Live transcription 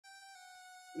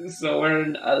So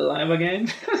we're alive again.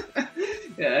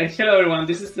 Yeah, hello everyone,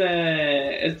 this is the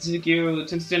SGQ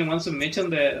 2021 submission,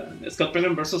 the Scott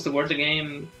Pilgrim versus the World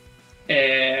Game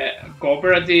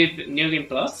Cooperative New Game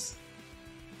Plus.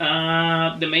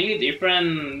 The mainly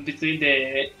difference between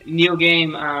the new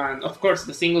game and, of course,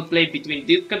 the single play between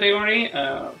this category.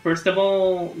 First of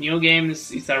all, new games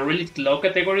is a really slow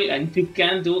category, and you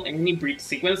can't do any brick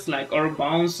sequence like or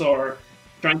bounce or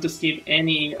trying to skip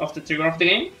any of the trigger of the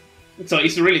game. So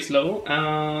it's really slow.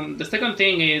 The second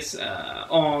thing is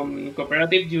on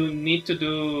cooperative, you need to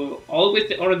do always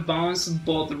the order bounce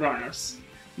both runners.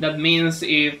 That means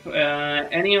if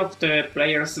any of the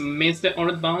players miss the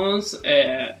order bounce,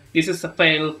 this is a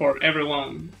fail for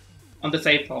everyone on the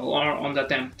safe hole or on the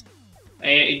attempt.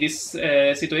 In this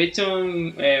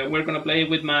situation, we're gonna play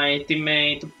with my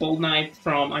teammate Paul Knight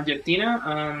from Argentina,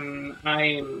 and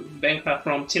I'm Benja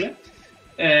from Chile.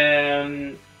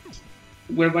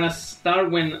 We're gonna start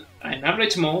when an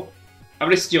average mode,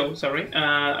 average Joe, sorry.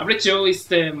 Average Joe is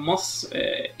the most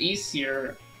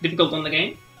easier, difficult on the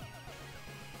game.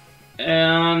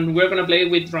 And we're gonna play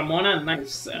with Ramona and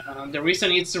knives. The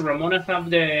reason is Ramona have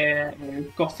the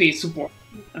coffee support.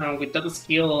 With that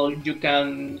skill, you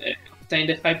can obtain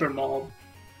the hyper mode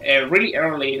really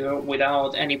early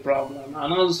without any problem.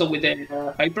 And also with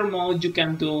the hyper mode, you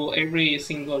can do every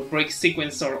single break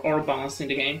sequence or bounce in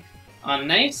the game.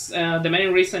 Knives, the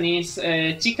main reason is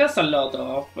she has a lot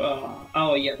of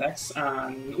AoE attacks,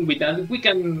 and with that we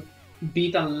can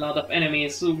beat a lot of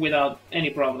enemies without any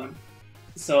problem.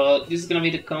 So this is gonna be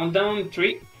the countdown.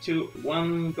 3, 2,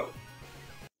 1, go.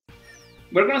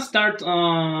 We're gonna start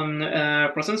on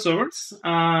Frozen servers,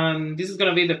 and this is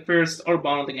gonna be the first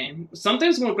Orban of the game.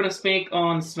 Sometimes we're gonna speak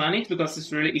on Spanish because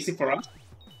it's really easy for us,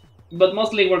 but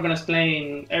mostly we're gonna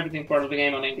explain everything part of the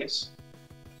game on English.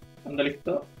 ¿Anda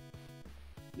listo?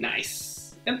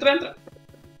 Nice. Entra, entra.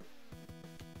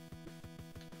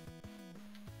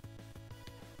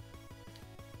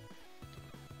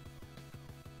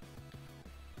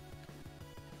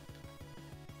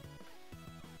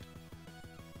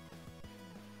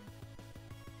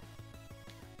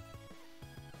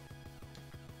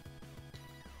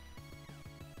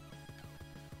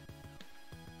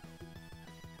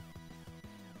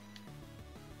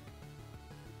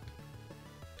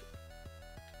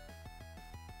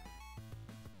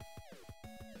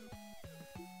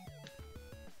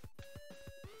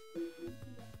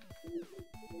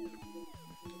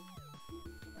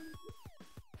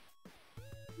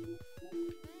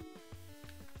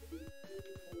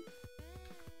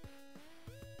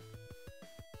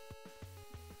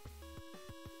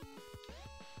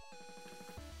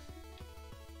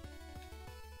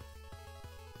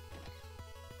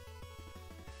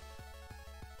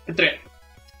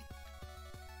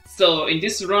 So in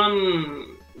this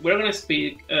run, we're gonna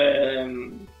speak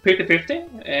 50-50.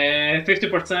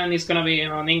 50% is gonna be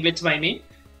on English by me,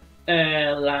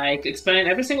 like explain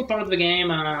every single part of the game,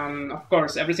 and of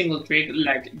course every single trick,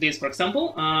 like this, for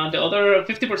example. The other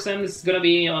 50% is gonna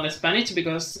be on Spanish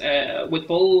because with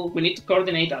Paul we need to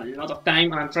coordinate a lot of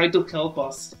time and try to help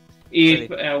us if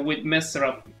we mess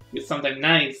up with something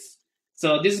nice.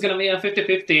 So this is gonna be a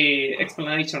 50-50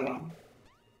 explanation run.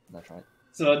 That's right.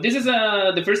 So this is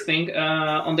the first thing.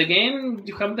 On the game,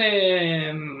 you have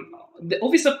the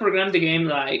officer program the game,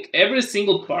 like every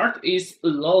single part is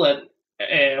loaded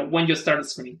when you start the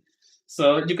screen.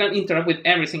 So you can interact with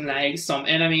everything, like some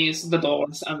enemies, the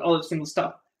doors, and all that single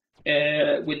stuff.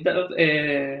 With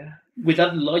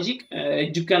that logic,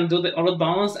 you can do the auto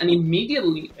bounce and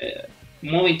immediately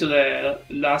move into the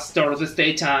last door of the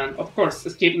stage, and of course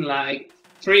skipping like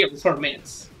 3 or 4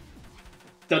 minutes.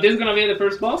 So this is gonna be the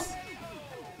first boss.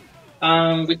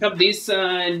 We have this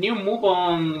new move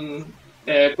on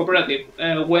cooperative.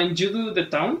 When you do the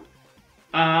town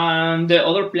and the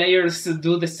other players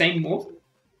do the same move,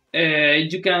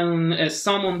 you can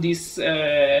summon this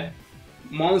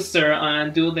monster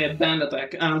and do the band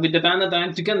attack. And with the band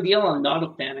attack, you can deal a lot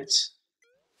of damage.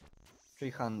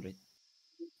 300.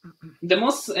 The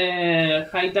most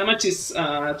high damage is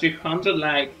 300,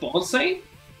 like Paul say,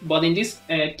 but in this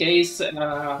case,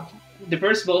 the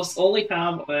first boss only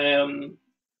have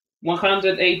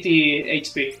 180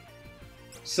 HP.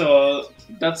 So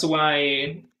that's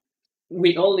why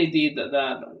we only did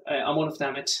that amount of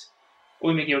damage.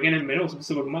 Uy, me equivoqué en el menú, soy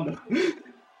súper malo.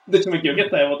 De hecho, me equivoqué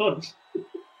hasta de botón.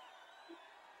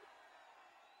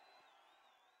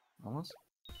 Vamos.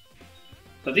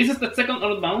 So this is the second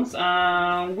out bounce.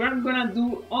 We're gonna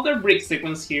do other brick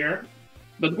sequence here,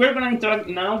 but we're gonna interact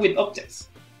now with objects.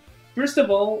 First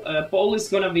of all, Paul is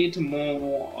gonna be to move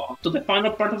to the final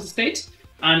part of the stage,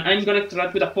 and I'm gonna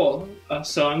interact with a pole.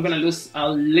 So I'm gonna lose a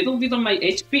little bit of my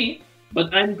HP,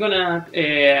 but I'm gonna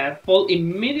fall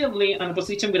immediately in a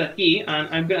position with a key, and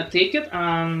I'm gonna take it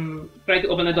and try to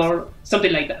open the door,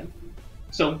 something like that.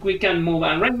 So we can move.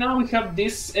 And right now we have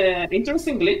this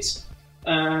interesting glitch.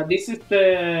 This is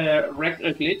the wreck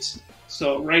glitch.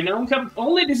 So right now we have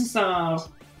only this is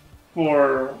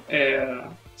for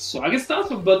swag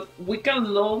stuff, but we can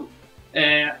load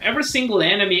every single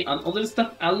enemy and other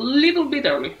stuff a little bit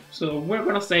early. So we're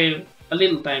gonna save a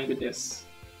little time with this.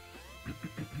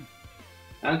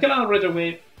 And hello, Retro.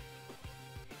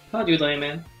 How you doing,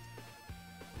 man?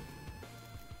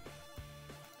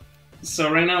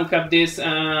 So right now we have this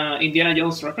Indiana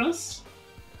Jones reference.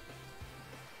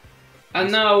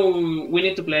 And now we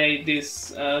need to play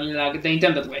this like the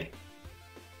intended way.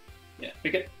 Yeah,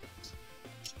 okay.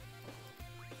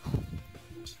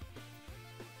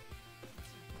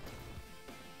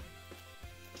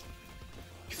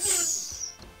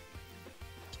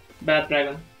 Bad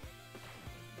dragon.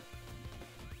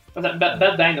 Oh,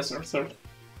 bad dinosaur, sorry.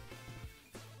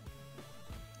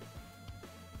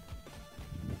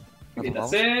 Okay,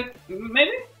 that's it.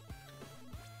 Maybe?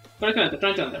 Try to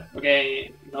enter.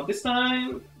 Okay, not this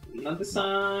time. Not this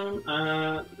time.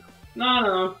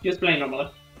 No, just play normally.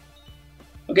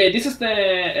 Okay, this is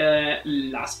the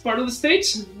last part of the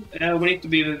stage. We need to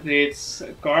be with this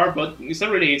car, but it's a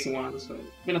really easy one, so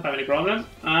we don't have any problem.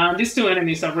 These two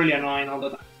enemies are really annoying all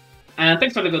the time. And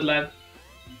thanks for the good lad.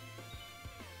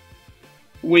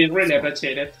 We really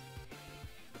appreciate it.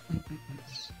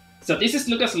 So this is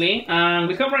Lucas Lee, and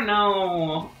we have right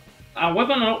now a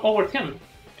weapon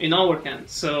in our hand.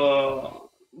 So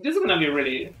this is gonna be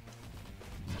really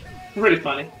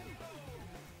funny.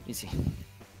 Easy.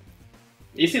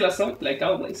 Easy like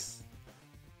always.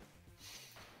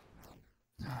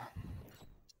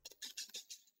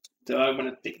 So I'm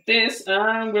gonna take this,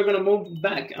 and we're gonna move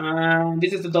back.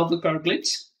 This is the double car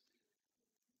glitch.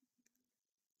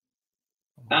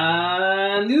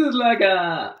 And this is like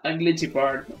a glitchy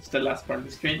part of the last part of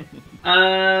the screen.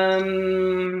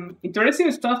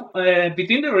 Interesting stuff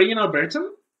between the original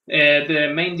version.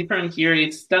 The main difference here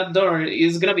is that door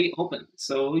is gonna be open,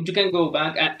 so you can go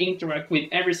back and interact with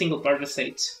every single part of the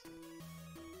stage.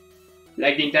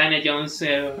 Like the Indiana Jones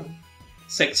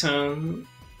section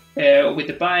with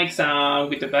the bikes,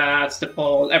 with the bats, the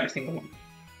pole, every single one.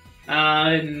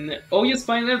 And oh yes,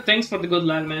 Spider, thanks for the good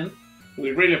luck, man.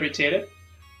 We really appreciate it.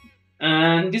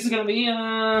 And this is gonna be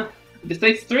the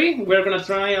stage 3. We're gonna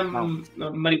try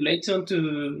manipulation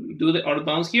to do the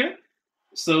outbounds here.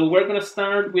 So we're gonna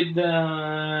start with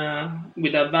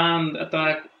a band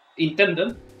attack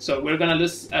intended. So we're gonna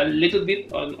lose a little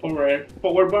bit on our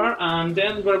power bar, and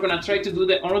then we're gonna try to do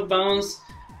the outbounds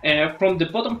from the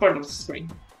bottom part of the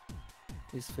screen.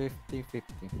 It's 50-50.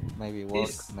 Maybe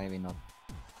works, maybe not.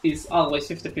 It's always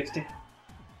 50-50.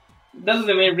 That's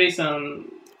the main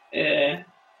reason.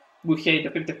 We hate the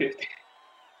 50-50.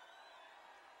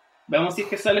 Veamos si es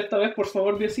que sale esta vez, por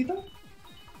favor, Diosito.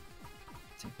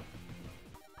 Sí.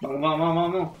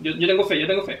 Vamos. Yo tengo fe.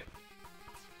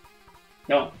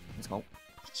 Ya vamos. Let's go.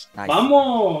 Nice.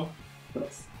 ¡Vamos!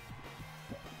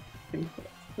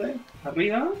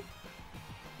 Arriba.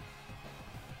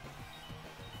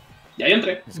 Ya yo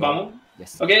entré. Vamos.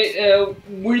 Yes. Okay,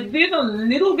 we did a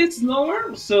little bit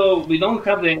slower, so we don't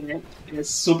have the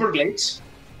super glitch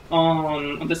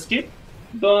on the skip,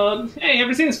 but hey,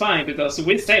 everything is fine because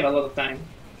we save a lot of time.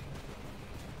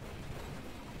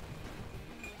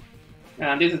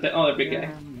 And this is the other big guy.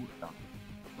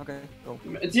 Okay, go.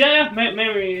 Yeah,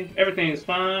 maybe everything is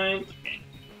fine.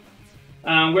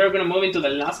 And we're gonna move into the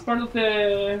last part of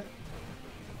the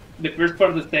first part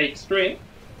of the stage 3.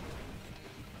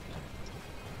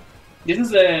 This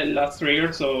is the last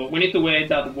trigger, so we need to wait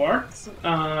that works,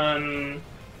 and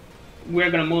we're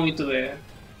gonna move into the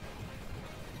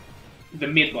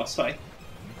mid-boss fight.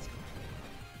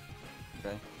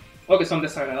 Okay. Oh, que son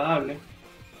desagradables.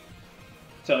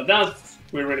 So that's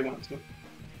we really want to.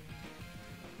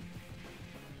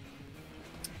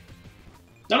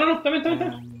 No, también.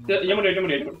 Ya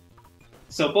murió.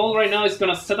 So Paul right now is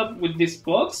gonna set up with this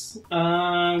box,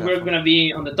 and we're gonna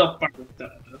be on the top part of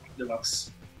the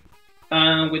box.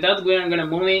 And with that, we're gonna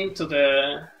move into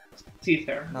the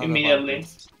Tether immediately.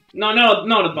 No,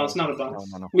 not advance. No.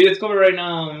 We discover right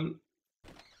now.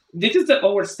 This is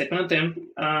our second attempt,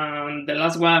 and the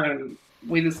last one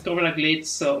we discovered a glitch,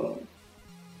 so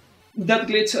that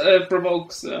glitch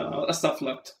provokes a soft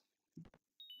lock.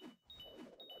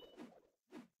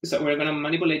 So we're gonna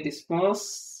manipulate this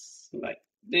boss like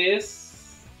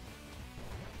this.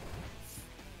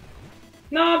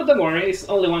 No, but don't worry, it's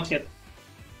only one hit.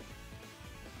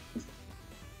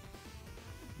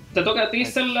 Te toca a ti,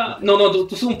 Zelda. No,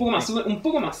 tú sube sube un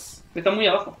poco más. Está muy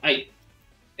abajo. Ahí.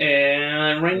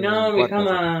 Right now we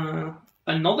have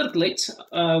another glitch.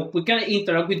 We can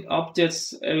interact with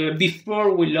objects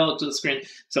before we load to the screen.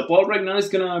 So Paul right now is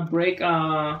gonna break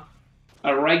a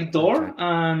right door,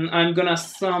 and I'm gonna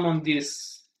summon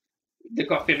the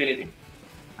coffee ability.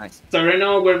 Nice. So right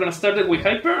now we're gonna start it with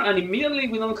Hyper, and immediately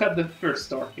we don't have the first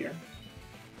door here.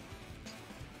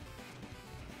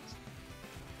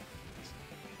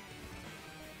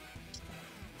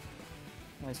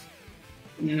 Nice.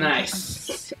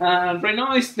 Nice. Right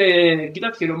now is the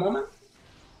Guitar Hero moment.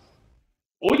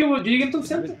 Oh, you get to the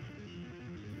center?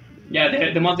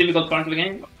 Yeah, the most difficult part of the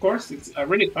game, of course. It's a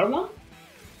really hard one.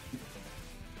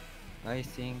 I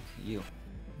think you.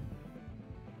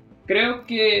 Creo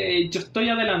que yo estoy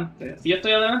adelante. Si yo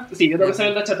estoy adelante, sí, yo tengo que hacer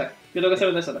el dash attack. Yo tengo que hacer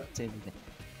el dash attack. Sí, sí.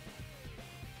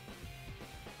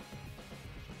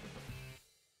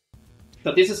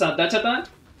 So this is a dash attack,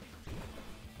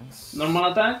 Nice.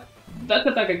 normal attack, dash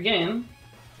attack again.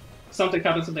 Something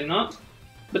happens, something not.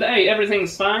 But hey,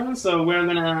 everything's fine, so we're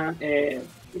gonna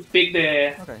pick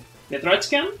the trash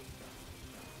can.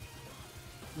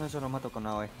 No, eso lo mato con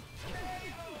AOE.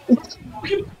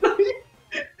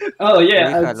 Oh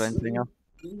yeah. Ouija lo enseñó.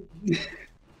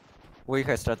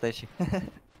 Ouija strategy.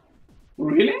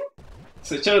 Really?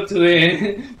 So shout out to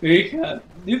the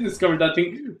you discovered that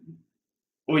thing.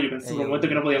 Oye, pensé por un momento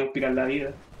que no podíamos picar la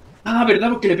vida. Ah, verdad,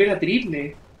 porque le pega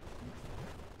triple.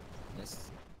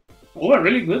 Yes. Oh, a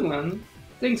really good one.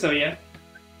 I think so, yeah.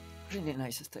 Really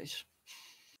nice stage.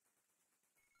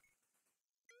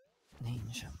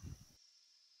 Ninja.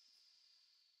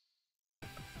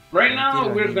 Right now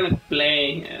we're gonna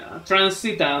play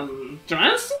Transit.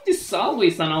 Transit is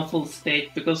always an awful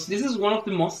state because this is one of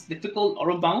the most difficult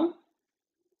Autobound.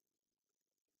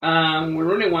 We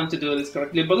really want to do this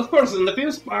correctly, but of course, on the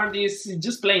first part is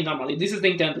just playing normally. This is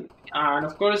the intent, and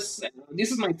of course,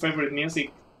 this is my favorite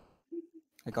music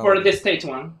for the stage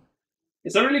one.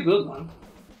 It's a really good one.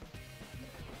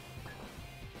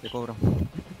 Te cobro.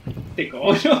 Te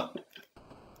cobro.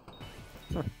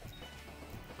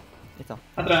 Listo.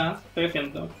 Atrás, estoy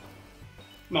haciendo.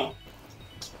 Vamos.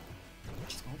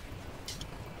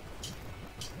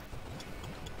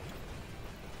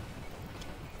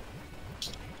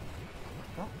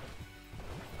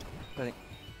 Ready.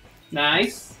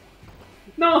 Nice.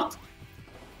 No!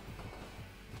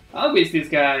 I'll miss this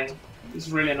guy. It's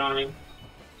really annoying.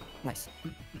 Nice.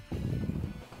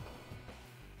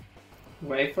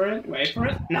 Wait for it,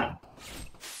 No!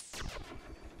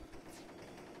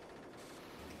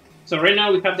 So right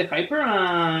now we have the Hyper,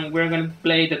 and we're gonna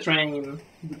play the train,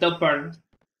 the top part,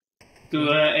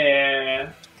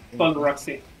 to Paul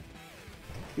Roxy.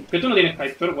 ¿Por qué tú no tienes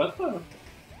Hyper? What the? No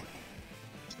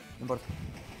importa.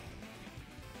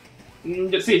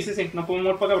 Sí, no podemos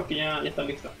mover para acá porque ya está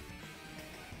listo.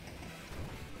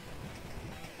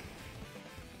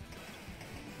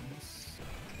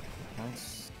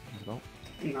 Nice. Let's go.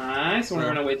 Nice, we're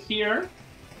gonna wait here.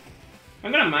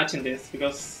 I'm gonna match in this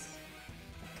because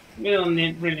we don't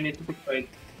really need to persuade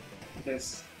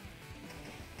this.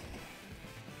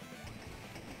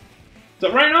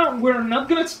 So right now we're not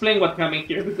gonna explain what's coming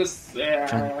here because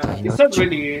it's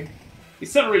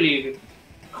a really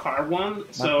hard one.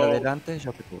 So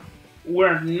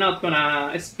we're not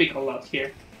gonna speak a lot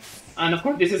here. And of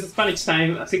course this is Spanish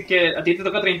time, así que a ti te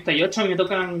toca 38, a mí me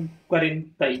tocan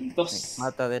 42.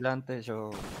 Mata adelante,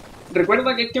 yo...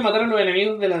 Recuerda que hay que matar a los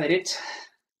enemigos de la derecha,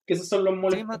 que esos son los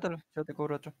molestos. Sí, mátalo, yo te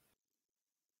cubro otro.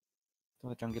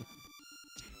 Todo tranquilo.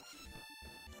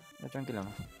 Tranquilo,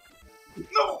 no.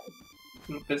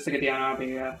 No, pensé que te iban a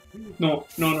pegar. No.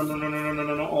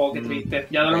 Oh, qué triste.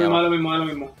 Ya da lo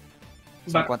mismo.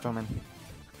 Son 4 men.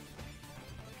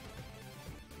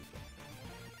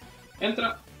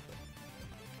 Entra.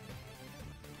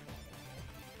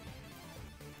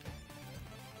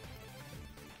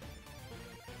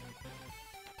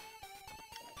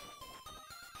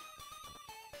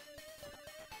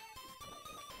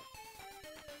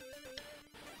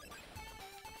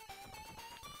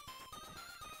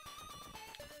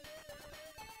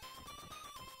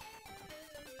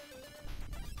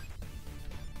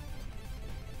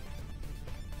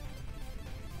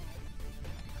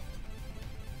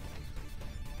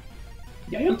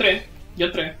 Ya, yo entré.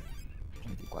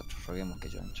 24, roguemos que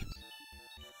yo entre.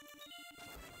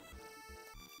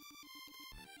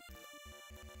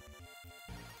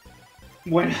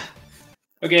 Bueno.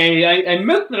 Okay, I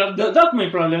met that's my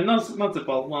problem, not the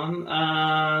fault one.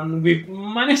 And we've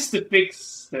managed to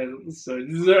fix them. So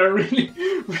this is really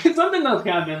something that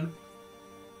happened.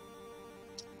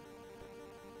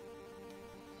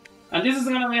 And this is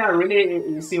gonna be a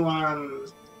really easy one.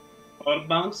 Out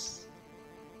bounce.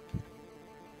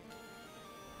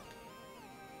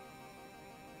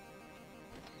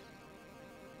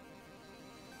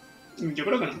 Yo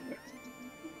creo que no.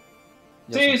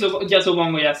 Sí, ya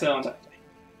supongo, ya sé dónde.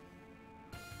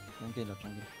 Tranquilo,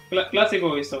 tranquilo.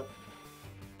 Clásico visto.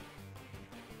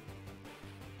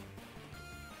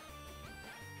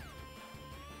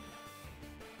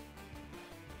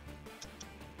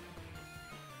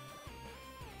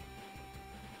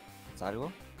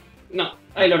 ¿Salgo? No,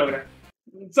 ahí lo logré.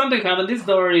 Something happened. This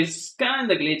door is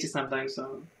kinda glitchy sometimes,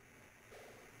 so.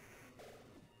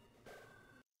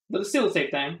 But still take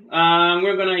time.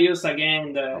 We're gonna use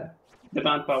again the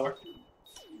band power.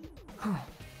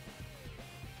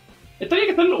 ¿Esto había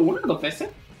que hacerlo una o dos veces?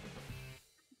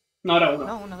 No, era uno.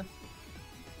 No, una vez.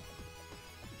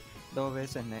 Dos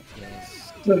veces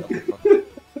yes.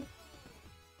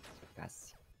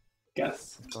 Casi.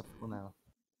 Casi. Afortunado.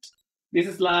 This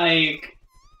is like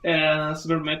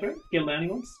Super Metroid, kill the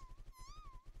animals.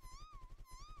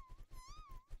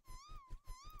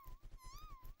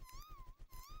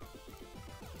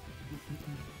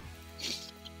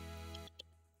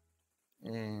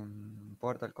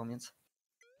 Portal comienza.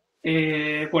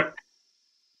 Well,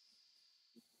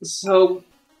 so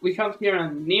we have here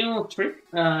a new trick.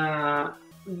 The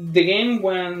game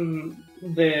when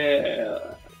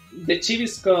the chibi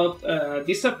scope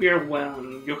disappear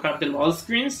when you have the load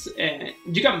screens,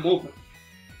 you can move,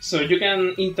 so you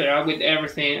can interact with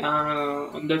everything.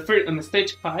 On the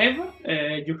stage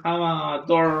 5, you have a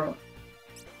door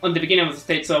on the beginning of the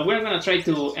stage, so we're gonna try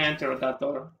to enter that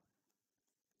door.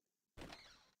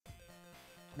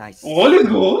 Nice. Oh, let's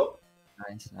go!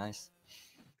 Nice.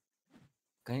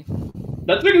 Okay.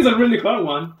 That trick is a really hard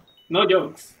one. No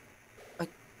jokes.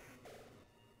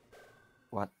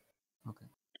 What? Okay.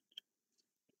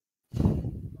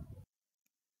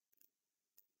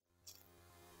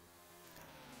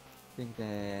 Think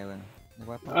bueno, me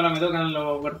voy a Ahora me tocan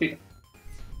los huertitos.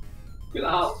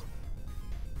 Cuidado.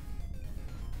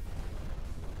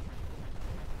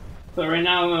 So right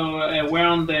now we're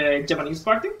on the Japanese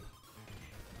party.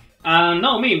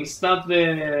 No memes, not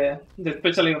the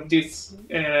specialty of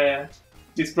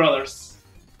these brothers.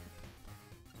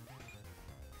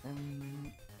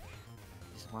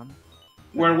 This one.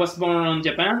 Where was born on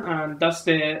Japan, and that's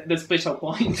the special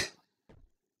point.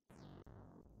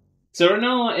 So right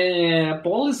now,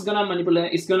 Paul is gonna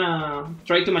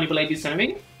try to manipulate this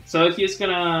enemy. So he's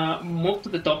gonna move to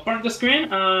the top part of the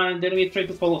screen, and then we try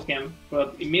to follow him.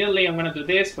 But immediately I'm gonna do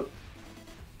this. But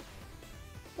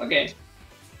okay,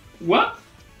 what?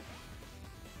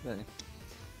 Ready.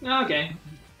 Okay.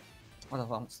 Ahora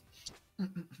vamos.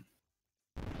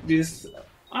 This is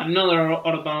another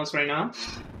out of bounds right now.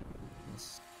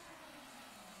 Yes.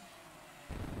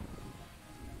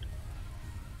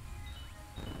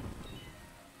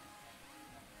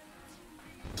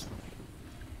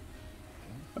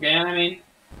 Okay, I mean,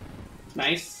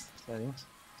 nice. Ready.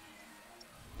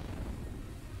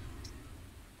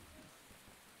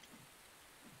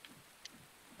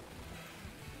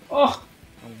 Oh,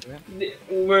 Okay.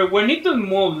 we need to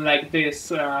move like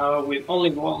this with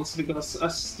only walls, because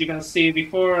as you can see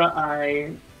before,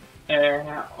 I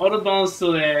auto bounce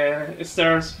to the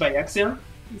stairs by accident,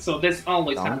 so this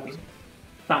always happens.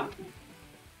 Thump.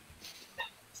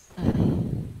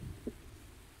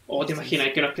 Oh, te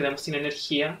imaginas que nos quedamos sin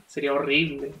energía, sería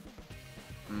horrible.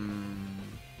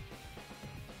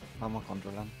 Vamos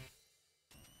controlando.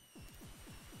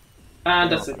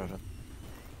 And that's it.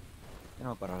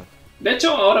 No parar. De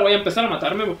hecho, ahora voy a empezar a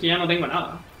matarme porque ya no tengo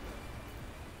nada.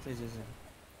 Sí.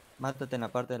 Mátate en la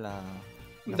parte de la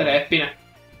De la espina.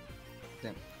 Sí.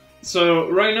 So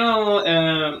right now,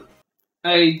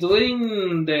 I'm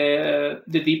doing the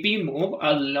DP move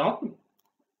a lot.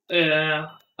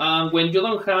 When you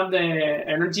don't have the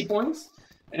energy points,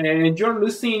 you're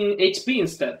losing HP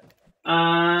instead.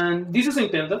 And this is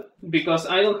intended because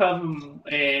I don't have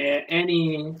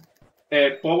any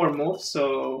power moves,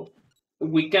 so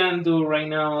we can do right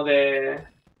now the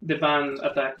band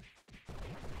attack.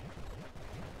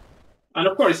 And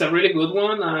of course, it's a really good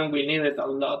one, and we need it a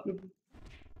lot.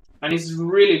 And it's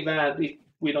really bad if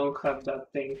we don't have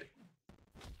that thing.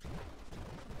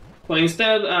 So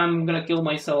instead, I'm gonna kill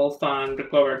myself and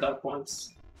recover that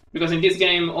once. Because in this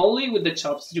game, only with the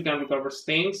chops you can recover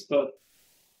things, but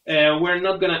we're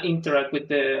not gonna interact with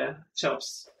the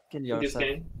chops Kill in this yourself.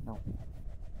 game. No.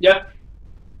 Yeah,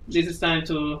 this is time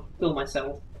to kill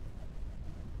myself.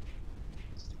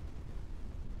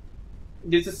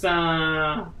 This is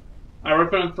a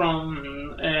reference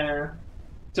from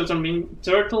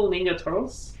Turtle Ninja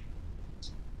Turtles.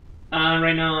 And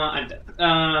right now I'm dead.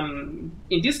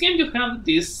 In this game, you have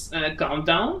this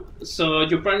countdown, so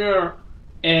your partner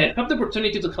have the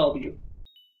opportunity to help you.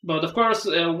 But of course,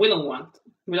 we don't want.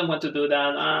 We don't want to do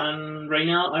that. And right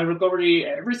now, I recovered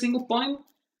every single point,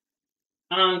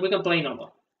 and we can play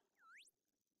normal.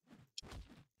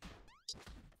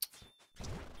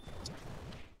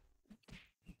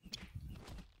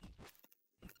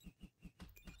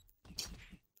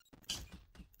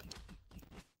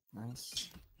 Nice.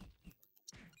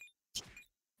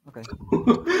 Okay.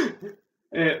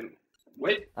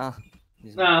 Wait. Ah.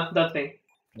 That thing.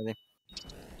 Ready.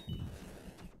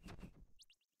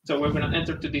 So we're gonna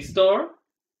enter to this door.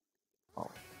 Oh.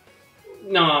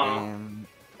 No.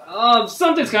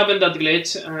 Something's happened that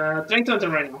glitch. Trying to enter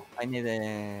right now. I need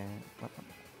a weapon.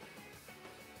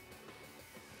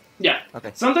 Yeah.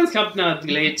 Okay. Sometimes happen that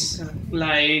glitch,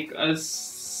 like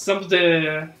some of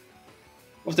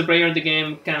the player in the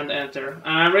game can't enter.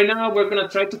 Right now we're gonna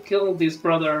try to kill these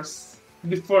brothers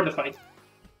before the fight.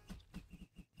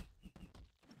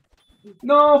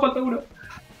 No, falta uno.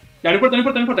 Ya, no importa, no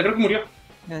importa, no importa, creo que murió.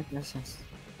 Yes.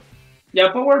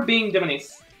 Yeah, power being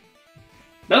Japanese.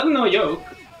 That's no joke.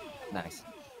 Nice.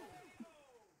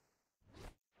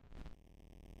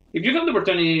 If you have the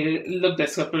opportunity, look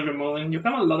this up Pilgrim, and you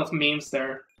have a lot of memes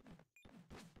there.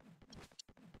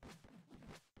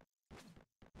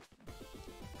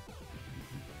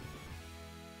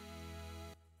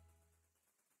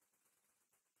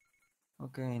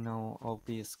 Okay, now OP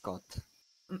Scott.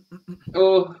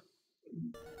 Oh,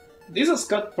 this is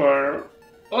Scott for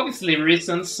obviously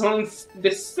reasons. Sounds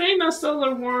the same as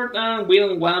Solar World, and we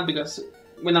don't want because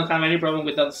we don't have any problem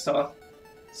with that stuff.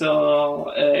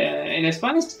 So in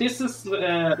Spanish, this is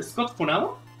Scott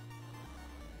Funado,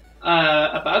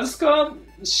 a bad Scott,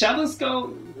 Shadow Scott,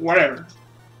 whatever.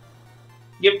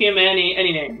 Give him any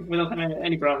name. We don't have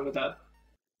any problem with that.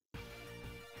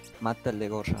 Mata el de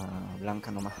gorra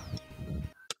blanca nomás.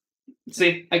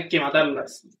 Sí, hay que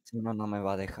matarlas. Si no, no me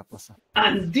va a dejar pasar.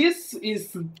 And this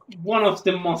is one of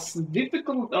the most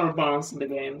difficult urbans in the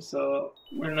game, so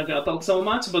we're not gonna talk so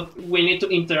much, but we need to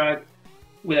interact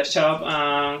with a shop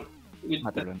and with...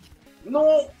 Mátalo.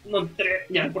 No entré.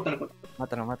 Ya, no importa, no importa.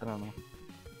 Mátalo, no.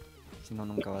 Si no,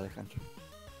 nunca va a dejar.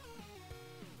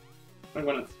 I'm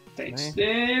gonna stage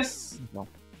this. No.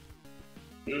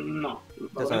 No.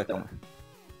 Ya sabes cómo.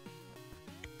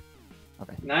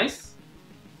 Ok. Nice.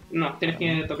 No, tienes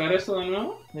que tocar eso de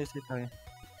nuevo. Sí, está bien.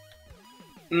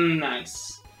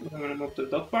 Nice. I'm gonna move to the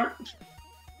top part.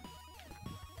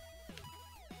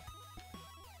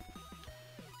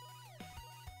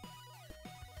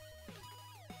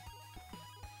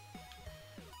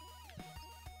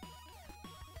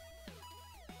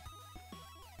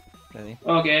 Ready?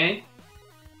 Okay.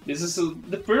 This is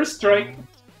the first strike,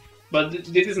 but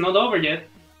this is not over yet.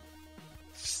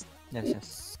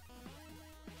 Yes.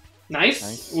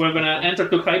 Nice. We're gonna enter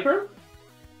to Hyper.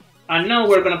 And now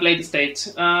we're gonna play the stage.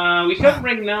 We have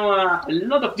right now a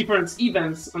lot of different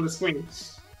events on the screen.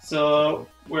 So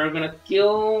we're gonna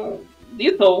kill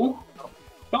Ditto.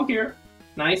 Come here.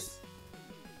 Nice.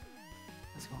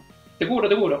 Let's go. Te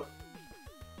cubro.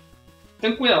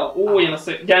 Ten cuidado. Uy, ya no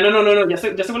sé. Ya no. Ya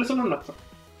sé cuáles son los nuestros.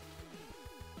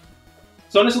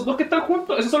 Son esos dos que están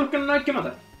juntos. Esos son los que no hay que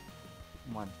matar.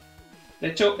 Bueno. De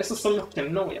hecho, esos son los que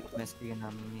no voy a matar. Me siguen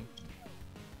a mí.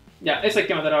 Ya, ese hay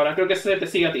que matar ahora. Creo que ese te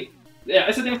sigue a ti. Ya,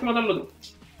 ese tienes que matarlo tú.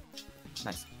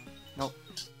 Nice. No.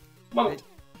 Vamos.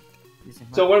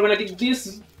 So we're gonna take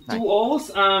these two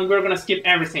O's and we're gonna skip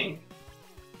everything.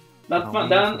 That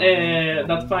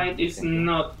fight is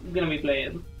not gonna be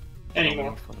played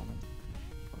anymore. Follow me.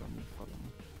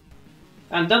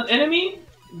 And that enemy,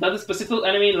 that specific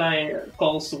enemy like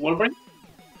calls Wolverine,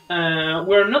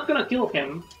 we're not gonna kill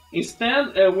him.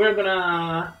 Instead, we're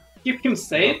gonna keep him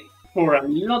safe for a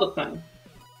lot of time.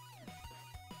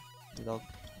 Dog.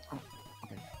 Oh,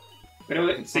 okay. Creo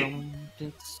que sí.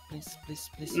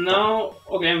 Please. No,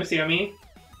 ok, me sigue a mí.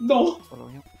 No. Follow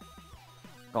you.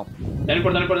 Go. Ya no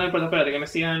importa, espérate, que me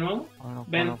siga de nuevo.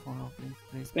 Ven.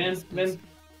 Please. Ven.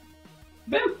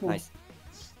 Nice.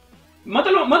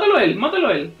 Mátalo a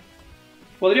él.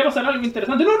 Podría pasar algo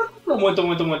interesante. No, muerto.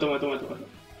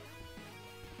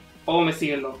 Oh, me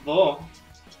siguen los dos.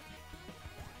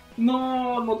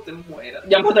 No te mueras.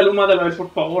 Ya, mátalo a él,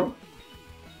 por favor.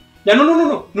 Ya,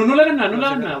 no le hagas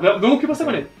nada. Vemos qué pasa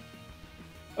con él.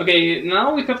 Okay,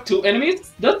 now we have two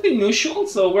enemies. That's unusual,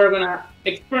 so we're gonna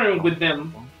experiment with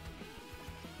them.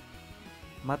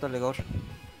 Mátale, Gor.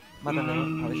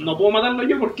 No puedo matarlo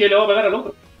yo porque le voy a pegar al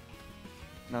otro.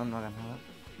 No hagas nada.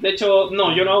 De hecho,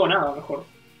 no, yo no hago nada, mejor.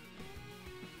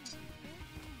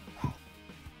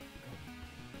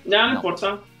 Ya, no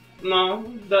importa. No,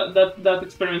 that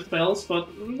experiment fails, but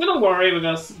don't worry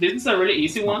because this is a really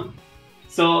easy one.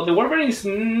 So the Wolverine is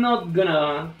not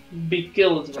gonna be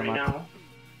killed right now.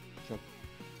 Sure.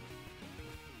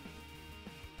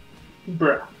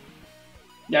 Bruh.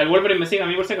 Ya, el Wolverine me sigue a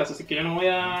mí por si acaso, así que yo no voy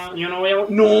a...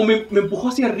 ¡No! Me empujó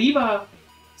hacia arriba.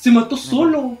 Se mató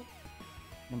solo.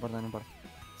 No importa, no importa.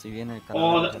 Si viene el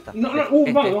Oh, cadáver, ya está. no,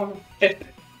 vamos, vamos.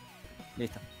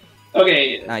 Listo.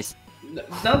 Okay. Nice.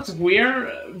 That's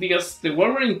weird because the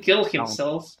Wolverine killed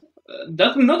himself.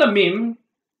 That's not a meme.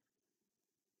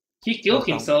 He killed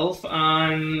himself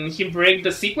and he break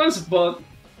the sequence, but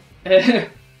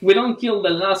we don't kill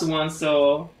the last one,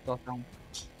 so...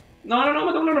 No,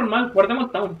 matamos lo normal,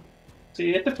 guardemos down.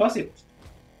 Sí, este es fácil.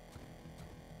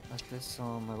 ¿Hasta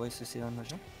eso me voy suicidando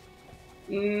yo?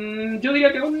 Yo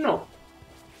diría que aún no.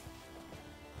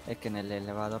 Es que en el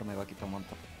elevador me va a quitar un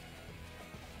montón.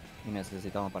 Y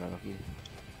necesitamos para los guías.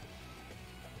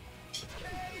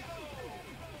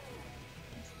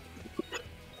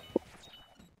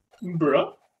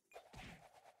 Bro.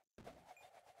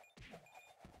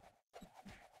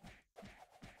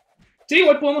 Sí,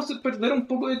 igual podemos perder un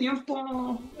poco de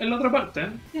tiempo en la otra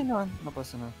parte. Sí, no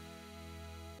pasa nada.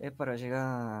 Es para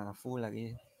llegar a full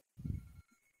aquí.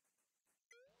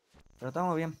 Pero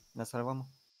estamos bien, la salvamos.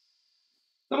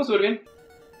 Estamos súper bien.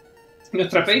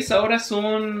 Nuestra pace ahora es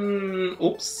un...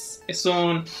 Ups, es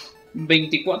un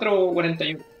 24 o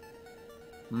 41.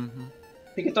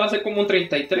 Así que esto va a ser como un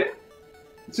 33.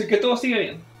 Así que todo sigue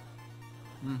bien.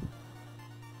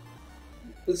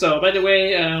 So, by the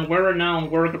way, we're now on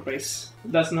worker pace.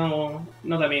 That's not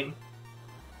a meme.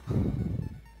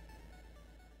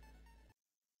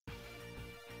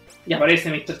 Y aparece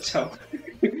Mr. Chow.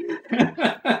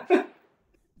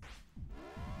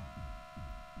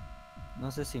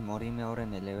 No sé si morirme ahora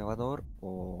en el elevador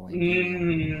o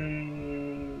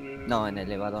en No, en el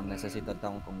elevador necesito el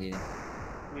down con guía.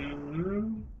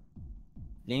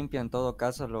 Limpia en todo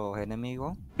caso los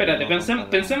enemigos. Espérate,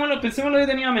 pensémoslo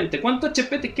detenidamente. ¿Cuánto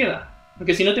HP te queda?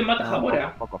 Porque si no te matas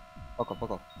ahora. Poco.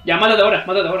 Ya, mátate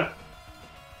ahora.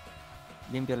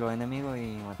 Limpia los enemigos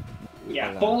y mata.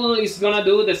 Yeah, Paul is gonna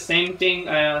do the same thing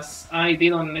as I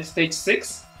did on stage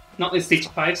 6. Not stage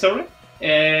 5, sorry.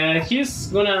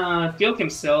 He's gonna kill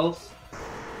himself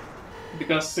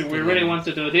because we really want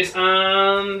to do this.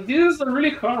 And this is a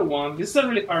really hard one. This is a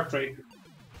really hard trick.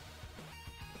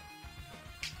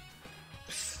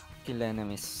 Kill the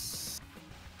enemies.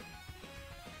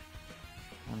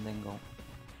 And then go.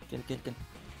 Kill.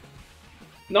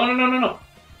 No.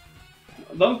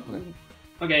 Don't.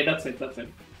 Okay, that's it.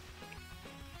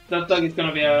 That dog is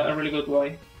gonna be a really good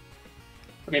boy.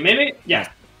 Okay, maybe?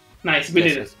 Yeah. Nice, we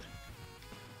did it.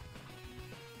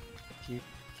 Keep.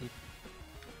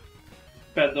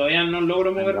 Pero todavía no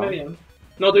logro moverme bien.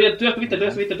 No, tú ya subiste.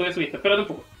 Espérate un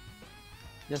poco.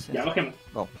 Ya, bajemos.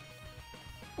 Go.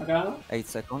 Acá. 8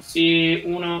 seconds. Y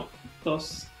 1,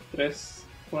 2, 3,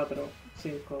 4,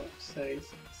 5, 6,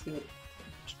 7,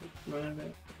 8,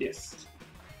 9, 10.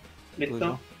 Listo.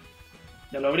 Tuyo.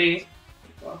 Ya lo abrí.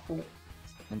 Abajo.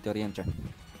 En teoría entra.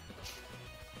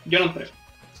 Yo no entré.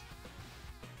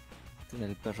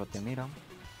 El perro te mira.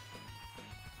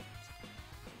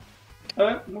 A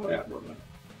ver, no voy a volver.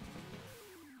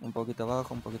 Un poquito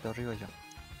abajo, un poquito arriba y ya.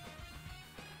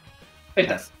 Ahí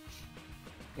estás.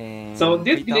 So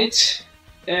this glitch,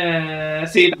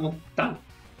 sí, down.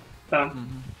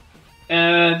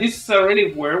 This is a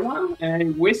really weird one,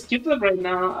 and we skipped it right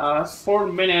now 4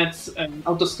 minutes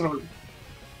auto scroll,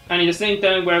 and at the same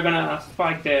time we're gonna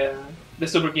fight the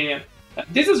Super Gideon.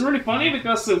 This is really funny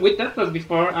because we tested this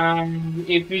before, and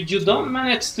if you don't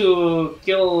manage to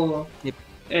kill, no,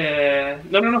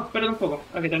 espera un poco,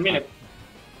 a que termine.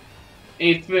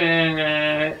 If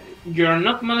you're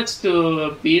not managed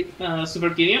to beat Super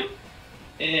Gideon,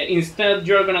 instead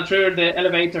you're gonna trigger the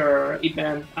elevator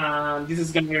event, and this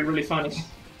is gonna be really funny.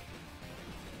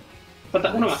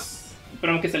 Falta uno más.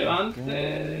 Esperamos que se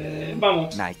levante.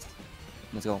 Vamos. Nice.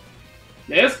 Let's go.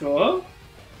 Let's go.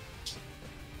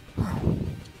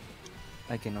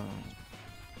 Hay que no...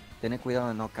 Tener cuidado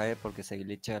de no caer porque se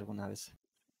glitcha alguna vez.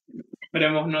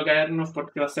 Esperemos no caernos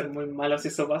porque va a ser muy malo si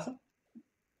eso pasa.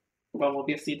 Vamos,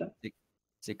 piecita.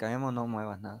 Si caemos no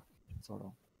muevas nada.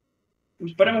 Solo...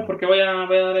 Esperemos porque voy a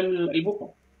dar el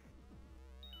bujo.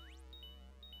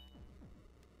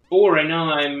 Oh, right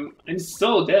now I'm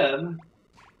so dead.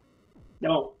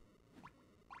 No.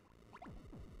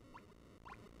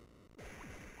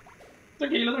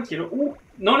 Tranquilo.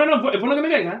 No, es bueno que me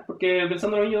caiga, porque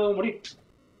pensando en ello morir.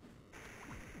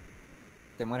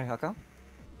 ¿Te mueres acá?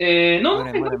 No,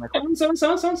 muere mejor.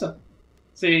 avanza.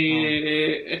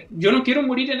 Sí, yo no quiero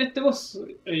morir en este boss.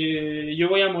 Yo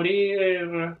voy a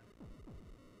morir.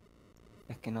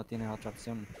 Es que no tienes otra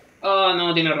opción. Oh,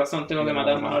 no, tiene razón, tengo que Mira,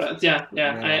 matarme bueno, ahora. Yeah,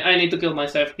 mira. I need to kill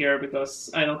myself here because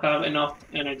I don't have enough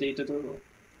energy to do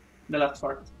the last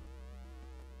part.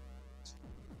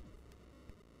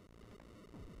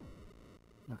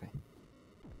 Okay.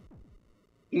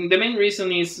 The main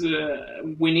reason is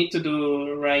we need to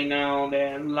do right now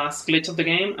the last glitch of the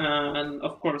game, and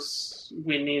of course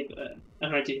we need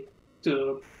energy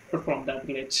to perform that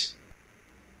glitch.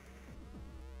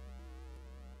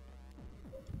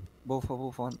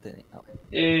 Bufo antes. A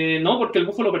ver. No, porque el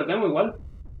bufo lo perdemos igual.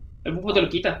 El bufo te lo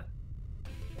quita.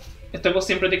 Este boss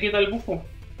siempre te quita el bufo.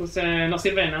 Entonces no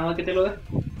sirve de nada que te lo dé.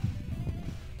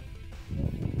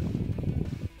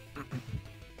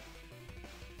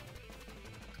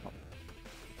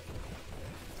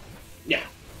 Yeah.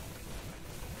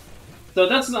 So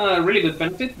that's a really good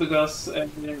benefit because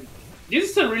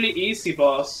this is a really easy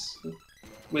boss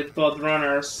with both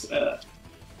runners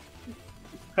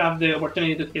have the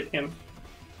opportunity to hit him.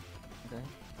 Okay.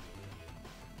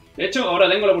 De hecho, ahora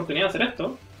tengo la oportunidad de hacer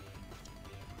esto.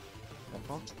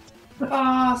 Bufo.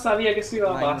 Ah, sabía que eso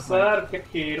iba a pasar, qué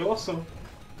asqueroso.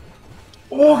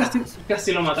 Oh,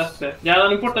 casi lo mataste. Ya,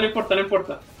 no importa, no importa, no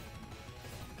importa.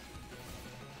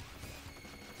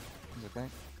 Okay.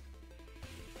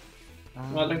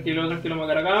 No, tranquilo, tranquilo, me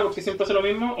voy a quedar acá porque siempre hace lo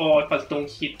mismo. Oh, faltó un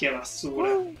hit, qué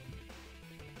basura.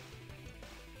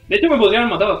 De hecho, me podrían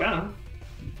haber matado acá, ¿no?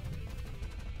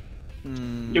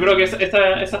 Yo creo que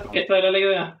esta era la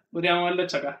idea. Podríamos haberlo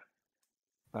hecho acá.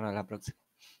 Para la próxima.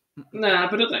 Nada,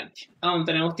 pero tranqui. Aún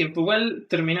tenemos tiempo. Igual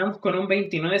terminamos con un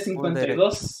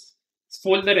 29-52.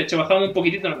 Full derecho. Bajamos un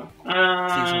poquitito nomás.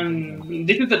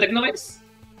 This is the Technobase.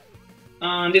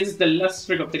 This is the last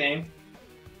trick of the game.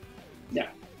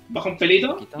 Ya. Baja un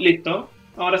pelito. Listo.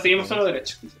 Ahora seguimos solo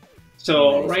derecho.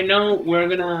 So, right now we're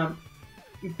gonna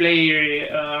play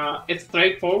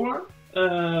straightforward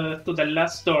to the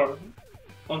last door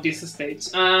on this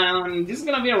stage. This is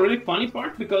gonna be a really funny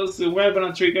part because we're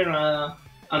gonna trigger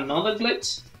another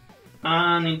glitch,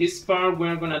 and in this part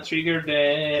we're gonna trigger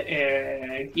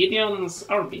the Gideon's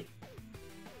army.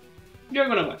 You're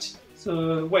gonna watch,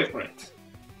 so wait for it.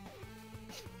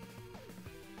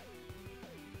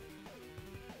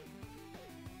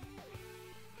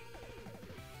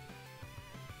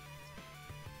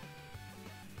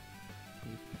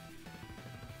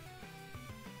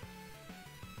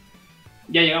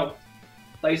 Ya llegamos.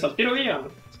 ¿Está ahí al tiro que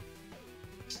llegamos?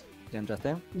 ¿Ya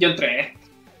entraste? Yo entré.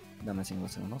 Dame 5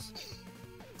 segundos.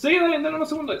 Sí, dale unos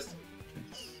segundos extra.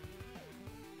 3,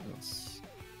 2,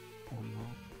 1,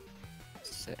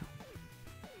 0.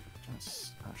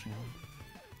 Just arriba.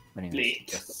 Venimos.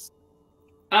 Listo. Yes.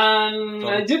 And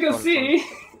as you can see,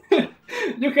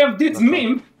 you have this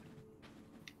meme.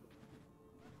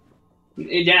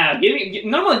 Yeah,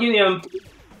 normal Gideon.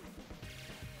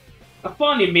 A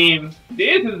funny meme.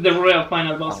 This is the real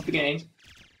final boss of the game.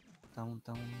 Down.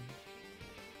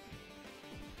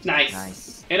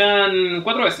 Nice. Eran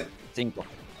 4 veces. 5.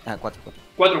 4.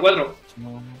 4.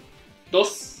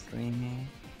 2.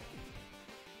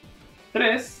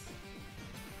 3.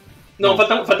 No,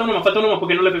 falta uno más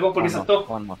porque no le pegó, porque saltó.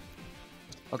 One more.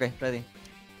 Ok, ready.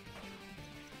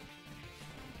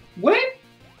 What?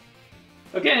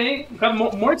 Okay, have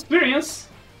more experience.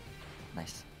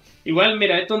 Nice. Igual,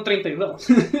 mira, esto es un 32.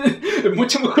 Es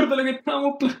mucho mejor de lo que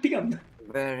estábamos platicando.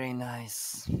 Very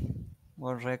nice.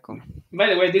 World record.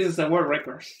 By the way, this is a world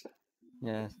record.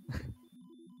 Yes.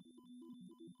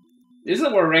 This is a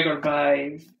world record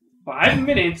by 5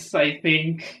 minutes, I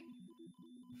think.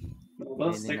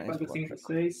 1, 2, 3, 4, 5,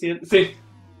 6, 7. Sí.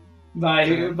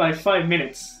 By 5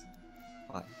 minutes.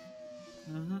 5.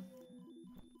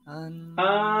 And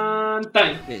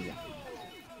time. Yeah.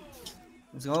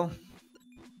 Let's go.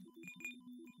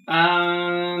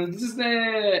 This is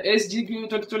the SGQ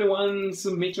 2021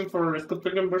 submission for Scott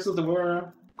Pilgrim vs. the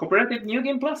World Cooperative New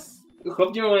Game Plus.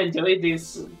 Hope you enjoyed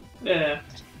this an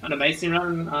amazing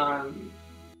run.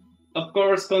 Of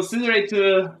course, consider it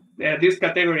to this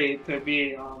category to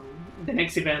be the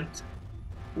next event.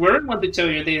 We want to show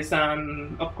you this,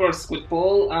 and of course, with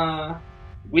Paul,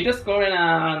 we discover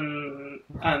and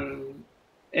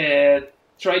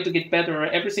try to get better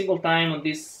every single time on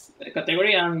this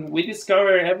category, and we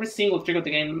discover every single trick of the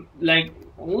game, like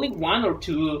only 1 or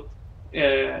 2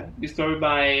 discovered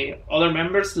by other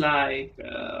members, like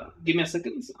give me a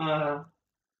second.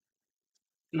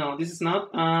 No, this is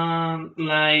not.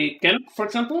 Like Ken, for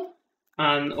example,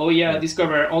 and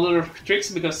discover other tricks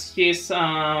because he's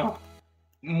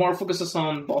more focuses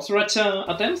on boss rush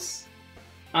attempts.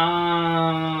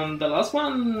 The last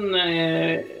one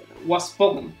was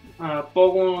Pogon.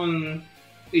 Pogon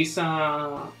is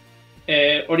a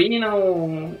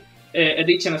original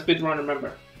edition speedrunner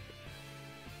member.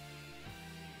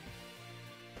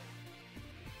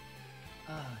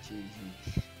 GG.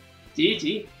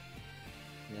 GG.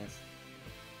 Yes.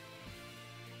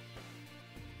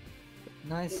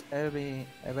 Nice.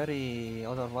 Every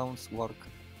other rounds work.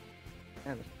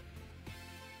 Ever.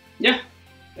 Yeah.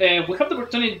 We have the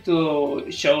opportunity to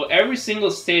show every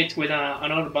single stage with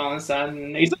another balance,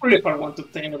 and it's a really hard one to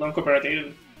obtain on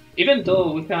cooperative. Even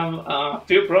though we have a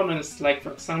few problems, like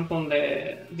for example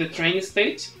the train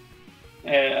stage,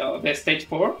 the stage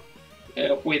 4,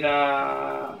 with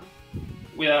a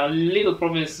little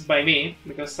problems by me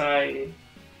because I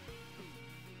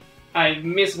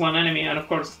missed one enemy and of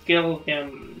course killed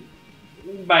him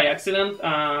by accident,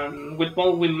 and with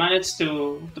Paul we managed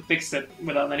to fix it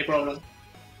without any problem.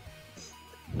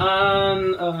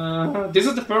 And this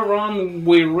is the first run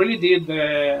we really did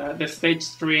the stage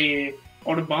 3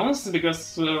 order bounce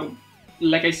because,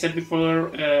 like I said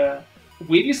before,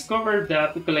 we discovered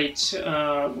that glitch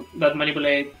that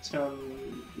manipulate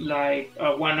like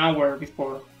 1 hour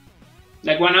before,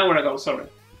 like 1 hour ago. Sorry.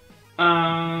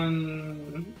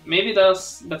 Maybe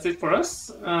that's it for us.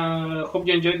 Hope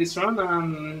you enjoyed this run,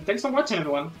 and thanks for watching,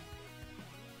 everyone.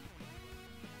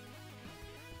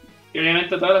 Y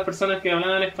obviamente a todas las personas que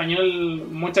hablan español,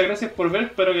 muchas gracias por ver,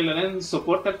 espero que le den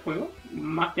soporte al juego,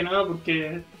 más que nada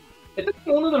porque este es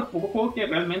como uno de los pocos juegos que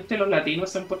realmente los latinos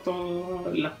se han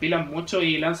puesto las pilas mucho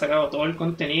y le han sacado todo el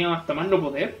contenido hasta más no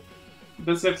poder.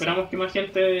 Entonces esperamos que más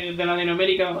gente de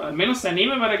Latinoamérica al menos se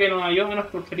anime para que nos ayude a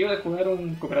nuestro objetivo de jugar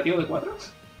un cooperativo de 4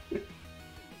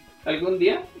 algún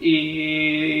día,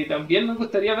 y también nos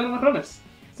gustaría ver más roles.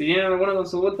 Si tienen alguna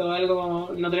consulta o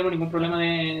algo, no tenemos ningún problema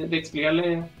de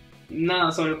explicarles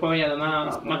nada sobre el juego y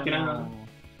además, Pues más que nada,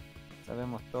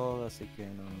 sabemos todo, así que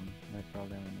no hay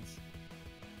problema en eso.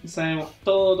 sabemos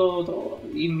todo.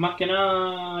 Y más que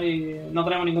nada, no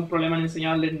tenemos ningún problema en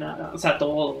enseñarles nada. O sea,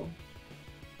 todo.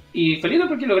 Y feliz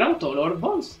porque logramos todos los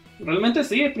Earthbones. Realmente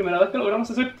sí, es primera vez que logramos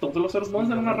hacer todos los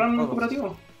Earthbones en una run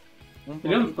cooperativo.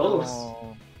 Todos.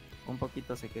 Un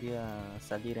poquito se quería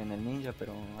salir en el ninja,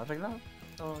 pero arreglado,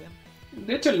 todo bien.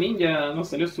 De hecho, el ninja no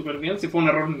salió súper bien. Si fue un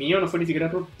error mío, no fue ni siquiera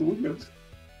error tuyo.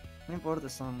 No importa,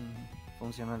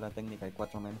 funciona la técnica de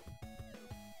 4 menos.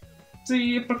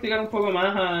 Sí, es practicar un poco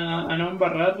más a no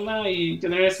embarrarla y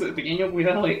tener ese pequeño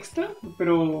cuidado extra.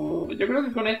 Pero yo creo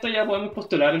que con esto ya podemos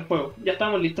postular el juego. Ya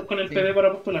estamos listos con el PB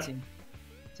para postular. Sí.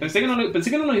 Pensé que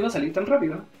no nos iba a salir tan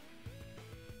rápido.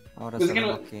 Ahora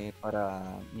sabemos que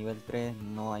para nivel 3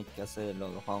 no hay que hacer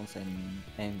los rounds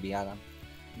en viada.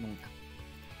 Nunca.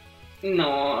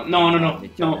 No.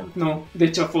 De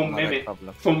hecho fue un meme.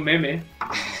 Fue un meme.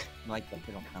 No hay que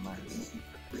hacerlo jamás.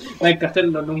 No hay que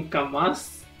hacerlo nunca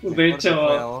más. De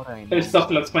hecho, el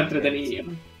softlock fue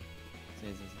entretenido. Sí.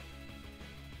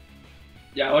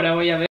 Y ahora voy a ver.